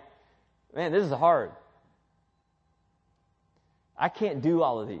 man, this is hard. I can't do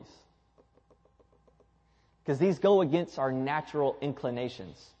all of these. Because these go against our natural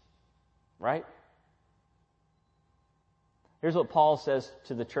inclinations. Right? Here's what Paul says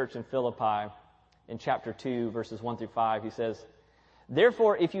to the church in Philippi in chapter 2, verses 1 through 5. He says,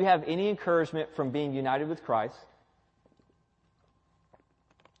 therefore, if you have any encouragement from being united with Christ,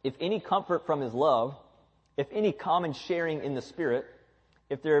 if any comfort from His love, if any common sharing in the Spirit,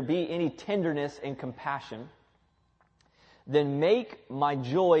 if there be any tenderness and compassion, then make my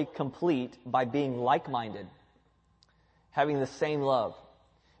joy complete by being like-minded, having the same love,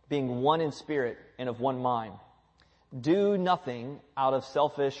 being one in spirit and of one mind. Do nothing out of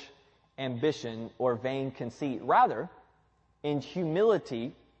selfish ambition or vain conceit. Rather, in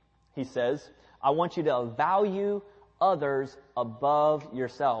humility, he says, I want you to value others above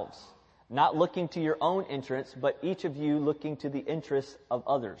yourselves, not looking to your own interests, but each of you looking to the interests of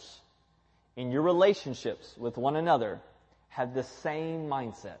others. In your relationships with one another, have the same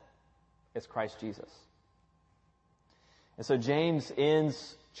mindset as Christ Jesus. And so James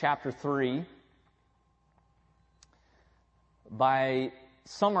ends chapter 3 by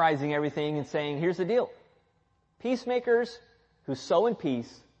summarizing everything and saying, here's the deal. Peacemakers who sow in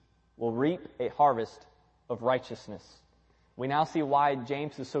peace will reap a harvest of righteousness. We now see why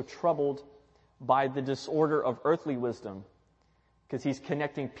James is so troubled by the disorder of earthly wisdom, because he's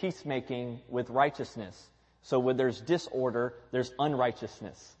connecting peacemaking with righteousness. So where there's disorder, there's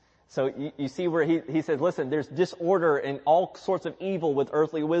unrighteousness. So you see where he says, listen, there's disorder and all sorts of evil with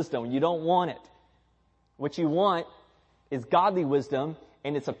earthly wisdom. You don't want it. What you want is godly wisdom,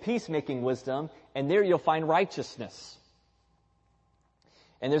 and it's a peacemaking wisdom, and there you'll find righteousness.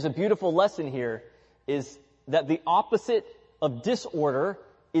 And there's a beautiful lesson here, is that the opposite of disorder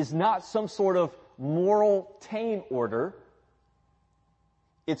is not some sort of moral tame order.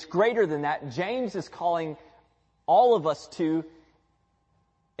 It's greater than that. James is calling all of us to,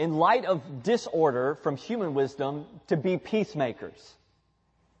 in light of disorder from human wisdom, to be peacemakers.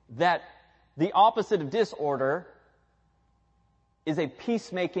 That the opposite of disorder is a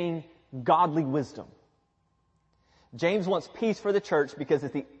peacemaking, godly wisdom. James wants peace for the church because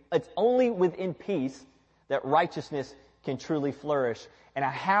it's only within peace that righteousness can truly flourish. And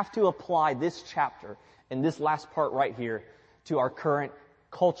I have to apply this chapter and this last part right here to our current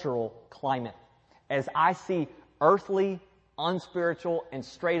cultural climate. As I see earthly, unspiritual, and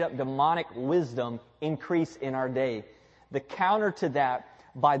straight up demonic wisdom increase in our day, the counter to that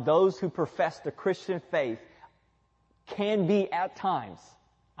by those who profess the Christian faith can be at times.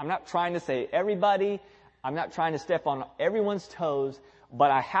 I'm not trying to say everybody. I'm not trying to step on everyone's toes,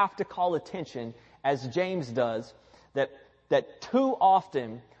 but I have to call attention, as James does, that too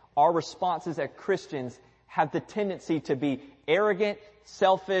often our responses as Christians have the tendency to be arrogant,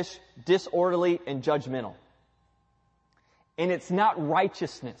 selfish, disorderly, and judgmental. And it's not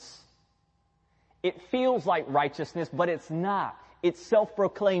righteousness. It feels like righteousness, but it's not. It's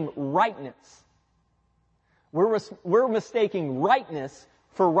self-proclaimed rightness. We're mistaking rightness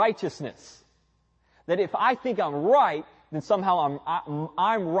for righteousness. That if I think I'm right, then somehow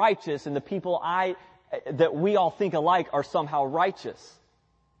I'm righteous, and the people that we all think alike are somehow righteous.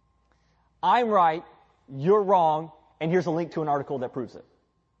 I'm right, you're wrong, and here's a link to an article that proves it.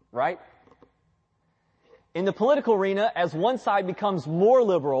 Right? In the political arena, as one side becomes more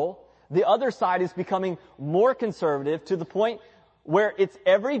liberal, the other side is becoming more conservative, to the point where it's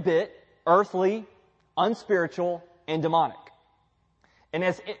every bit earthly, unspiritual, and demonic. And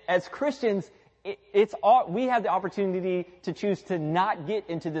as Christians, we have the opportunity to choose to not get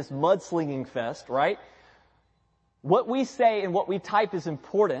into this mudslinging fest, right? What we say and what we type is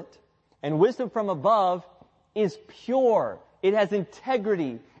important, and wisdom from above is pure. It has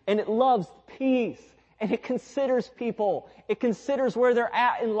integrity, and it loves peace, and it considers people. It considers where they're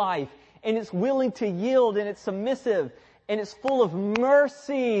at in life, and it's willing to yield, and it's submissive, and it's full of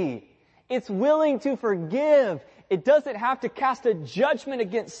mercy. It's willing to forgive. It doesn't have to cast a judgment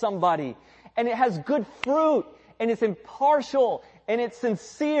against somebody. And it has good fruit, and it's impartial, and it's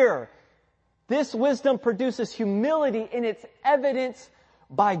sincere. This wisdom produces humility, and it's evidenced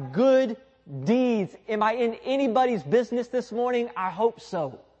by good deeds. Am I in anybody's business this morning? I hope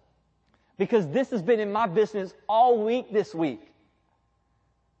so. Because this has been in my business all week this week.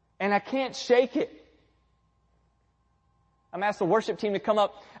 And I can't shake it. I'm asking the worship team to come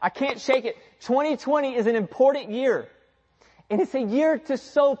up. I can't shake it. 2020 is an important year. And it's a year to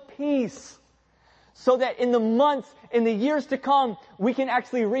sow peace, so that in the months, in the years to come, we can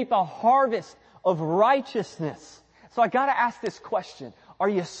actually reap a harvest of righteousness. So I gotta ask this question. Are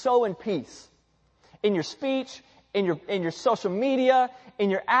you sowing peace? In your speech, in your social media, in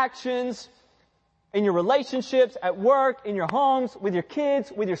your actions, in your relationships, at work, in your homes, with your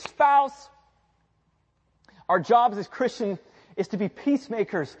kids, with your spouse? Our jobs as Christians is to be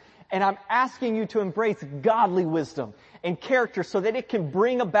peacemakers. And I'm asking you to embrace godly wisdom and character, so that it can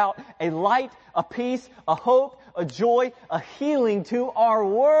bring about a light, a peace, a hope, a joy, a healing to our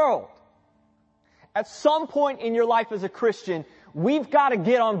world. At some point in your life as a Christian, we've got to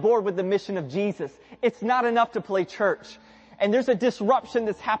get on board with the mission of Jesus. It's not enough to play church. And there's a disruption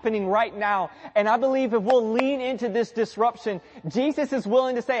that's happening right now. And I believe if we'll lean into this disruption, Jesus is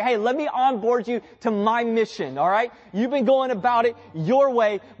willing to say, hey, let me onboard you to my mission, all right? You've been going about it your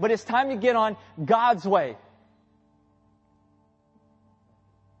way, but it's time to get on God's way.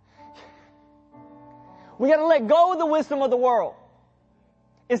 We got to let go of the wisdom of the world.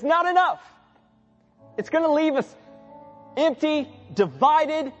 It's not enough. It's going to leave us empty,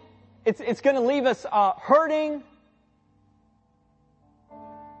 divided. It's going to leave us hurting.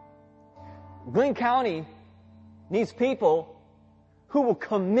 Glenn County needs people who will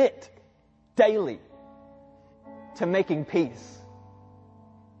commit daily to making peace.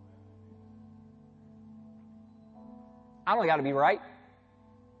 I don't got to be right.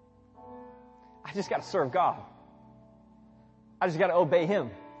 I just got to serve God. I just got to obey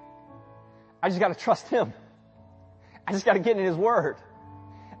Him. I just got to trust Him. I just got to get in His Word.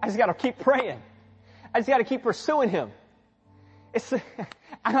 I just got to keep praying. I just got to keep pursuing Him.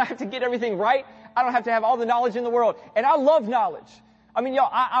 I don't have to get everything right. I don't have to have all the knowledge in the world. And I love knowledge. I mean, y'all,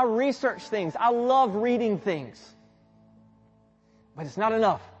 I research things. I love reading things. But it's not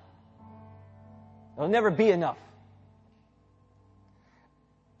enough. It'll never be enough.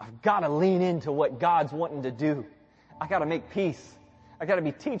 I've got to lean into what God's wanting to do. I got to make peace. I got to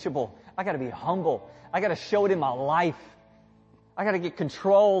be teachable. I got to be humble. I got to show it in my life. I got to get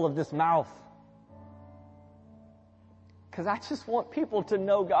control of this mouth. Because I just want people to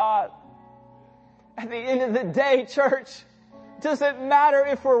know God. At the end of the day, church, it doesn't matter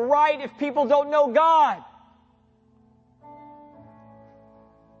if we're right if people don't know God.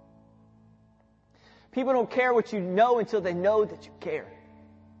 People don't care what you know until they know that you care.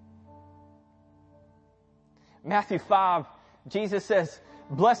 Matthew 5, Jesus says,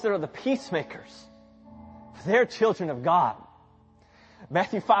 blessed are the peacemakers, for they're children of God.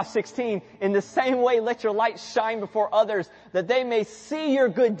 Matthew 5:16, in the same way, let your light shine before others, that they may see your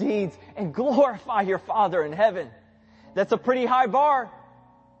good deeds and glorify your Father in heaven. That's a pretty high bar.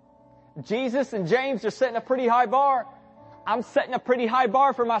 Jesus and James are setting a pretty high bar. I'm setting a pretty high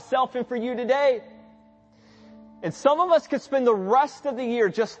bar for myself and for you today. And some of us could spend the rest of the year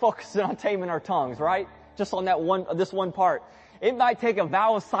just focusing on taming our tongues, right? Just on this one part. It might take a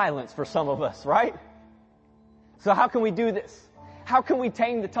vow of silence for some of us, right? So how can we do this? How can we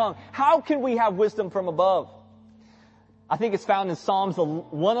tame the tongue? How can we have wisdom from above? I think it's found in Psalms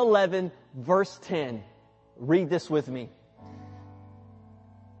 111, verse 10. Read this with me.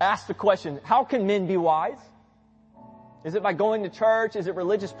 Ask the question, how can men be wise? Is it by going to church? Is it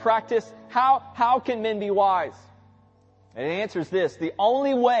religious practice? How can men be wise? And the answer is this. The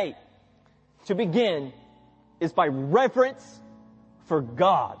only way to begin is by reverence for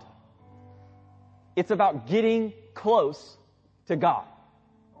God. It's about getting close to God.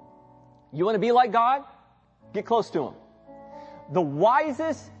 You want to be like God? Get close to Him. The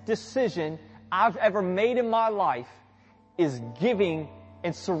wisest decision I've ever made in my life is giving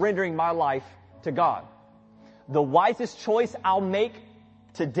and surrendering my life to God. The wisest choice I'll make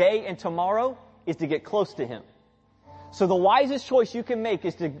today and tomorrow is to get close to Him. So the wisest choice you can make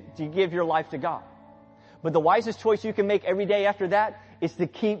is to give your life to God. But the wisest choice you can make every day after that is to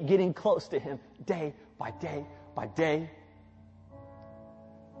keep getting close to Him day by day by day.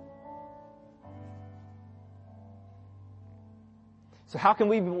 So how can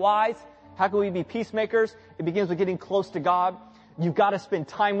we be wise? How can we be peacemakers? It begins with getting close to God. You've got to spend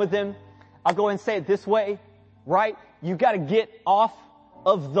time with Him. I'll go and say it this way, right? You've got to get off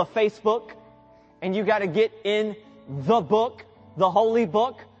of the Facebook and you got to get in the book, the holy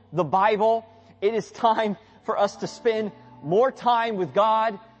book, the Bible. It is time for us to spend more time with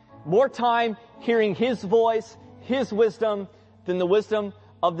God, more time hearing His voice, His wisdom than the wisdom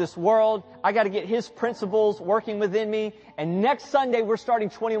of this world. I got to get His principles working within me. And next Sunday, we're starting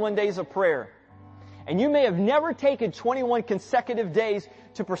 21 days of prayer. And you may have never taken 21 consecutive days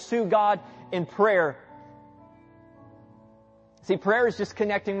to pursue God in prayer. See, prayer is just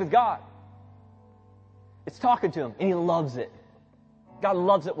connecting with God. It's talking to Him, and He loves it. God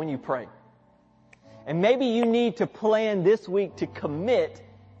loves it when you pray. And maybe you need to plan this week to commit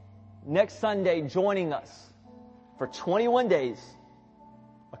next Sunday joining us for 21 days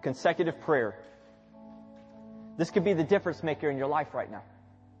of consecutive prayer. This could be the difference maker in your life right now.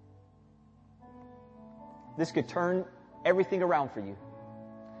 This could turn everything around for you.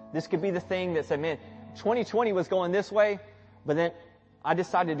 This could be the thing that said, man, 2020 was going this way, but then I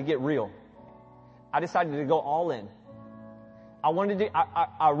decided to get real. I decided to go all in.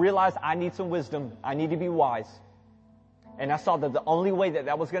 I realized I need some wisdom. I need to be wise. And I saw that the only way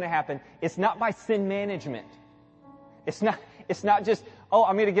that was going to happen, it's not by sin management. It's not just,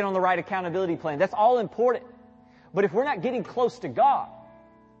 I'm going to get on the right accountability plan. That's all important. But if we're not getting close to God,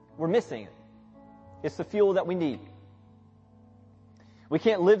 we're missing it. It's the fuel that we need. We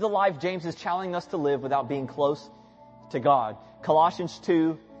can't live the life James is challenging us to live without being close to God. Colossians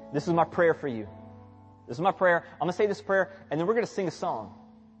 2, this is my prayer for you. This is my prayer. I'm going to say this prayer, and then we're going to sing a song.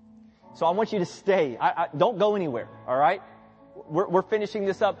 So I want you to stay. Don't go anywhere, all right? We're finishing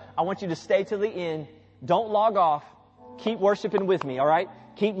this up. I want you to stay till the end. Don't log off. Keep worshiping with me, all right?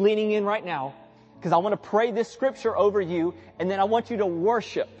 Keep leaning in right now, because I want to pray this scripture over you, and then I want you to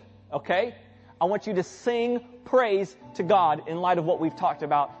worship, okay? I want you to sing praise to God in light of what we've talked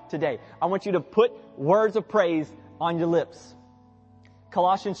about today. I want you to put words of praise on your lips.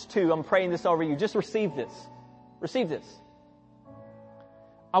 Colossians 2, I'm praying this over you. Just receive this. Receive this.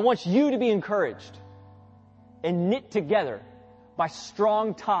 I want you to be encouraged and knit together by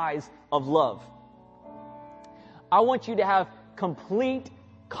strong ties of love. I want you to have complete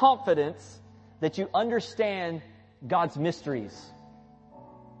confidence that you understand God's mysteries.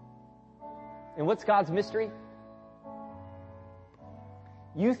 And what's God's mystery?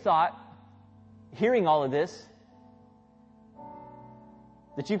 You thought, hearing all of this,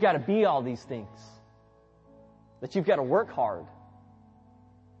 that you've got to be all these things. That you've got to work hard.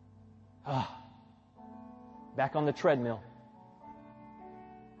 Back on the treadmill.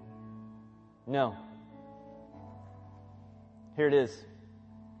 No. Here it is. It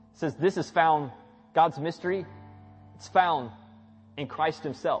says this is found, God's mystery, it's found in Christ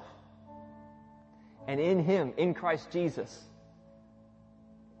Himself. And in Him, in Christ Jesus,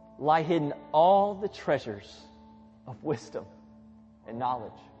 lie hidden all the treasures of wisdom and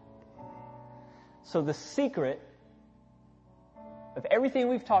knowledge. So the secret of everything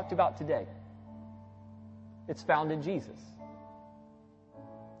we've talked about today, it's found in Jesus.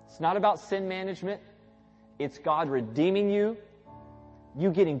 It's not about sin management. It's God redeeming you,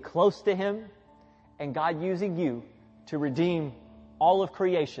 you getting close to Him, and God using you to redeem all of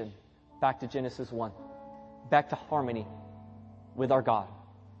creation back to Genesis 1, back to harmony with our God.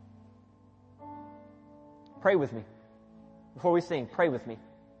 Pray with me. Before we sing, pray with me.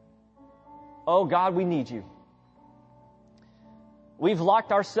 Oh God, we need you. We've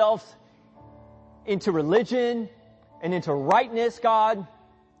locked ourselves into religion and into rightness, God.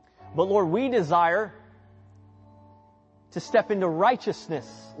 But Lord, we desire to step into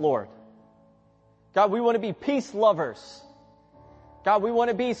righteousness, Lord. God, we want to be peace lovers. God, we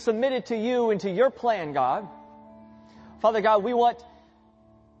want to be submitted to you and to your plan, God. Father God, we want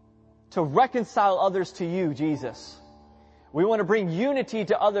to reconcile others to you, Jesus. We want to bring unity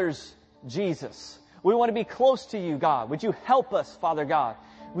to others, Jesus. We want to be close to you, God. Would you help us, Father God?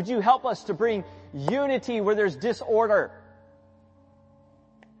 Would you help us to bring unity where there's disorder?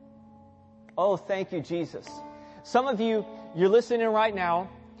 Oh, thank you, Jesus. Some of you, you're listening right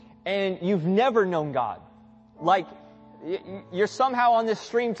now, and you've never known God. Like, you're somehow on this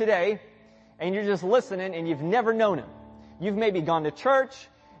stream today, and you're just listening, and you've never known Him. You've maybe gone to church,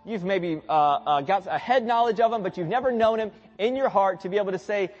 you've maybe got a head knowledge of Him, but you've never known Him in your heart to be able to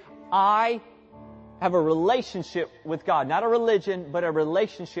say, I have a relationship with God. Not a religion, but a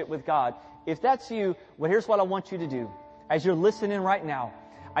relationship with God. If that's you, well, here's what I want you to do. As you're listening right now,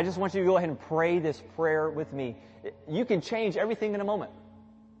 I just want you to go ahead and pray this prayer with me. You can change everything in a moment.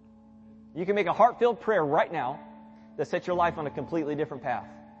 You can make a heart-filled prayer right now that sets your life on a completely different path.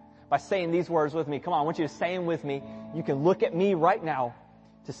 By saying these words with me. Come on, I want you to say them with me. You can look at me right now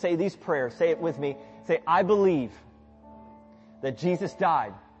to say these prayers. Say it with me. Say, I believe that Jesus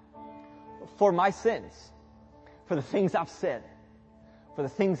died for my sins, for the things I've said, for the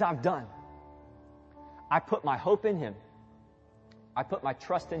things I've done. I put my hope in Him. I put my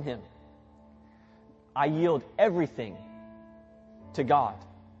trust in Him. I yield everything to God.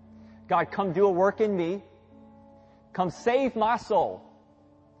 God, come do a work in me. Come save my soul.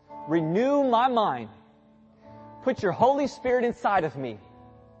 Renew my mind. Put your Holy Spirit inside of me.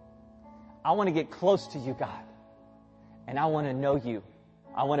 I want to get close to you, God. And I want to know you.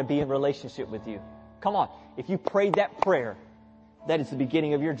 I want to be in relationship with you. Come on. If you prayed that prayer, that is the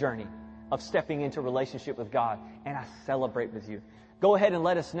beginning of your journey of stepping into relationship with God. And I celebrate with you. Go ahead and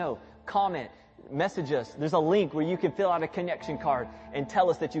let us know. Comment. Message us. There's a link where you can fill out a connection card and tell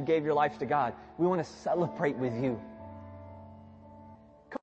us that you gave your life to God. We want to celebrate with you.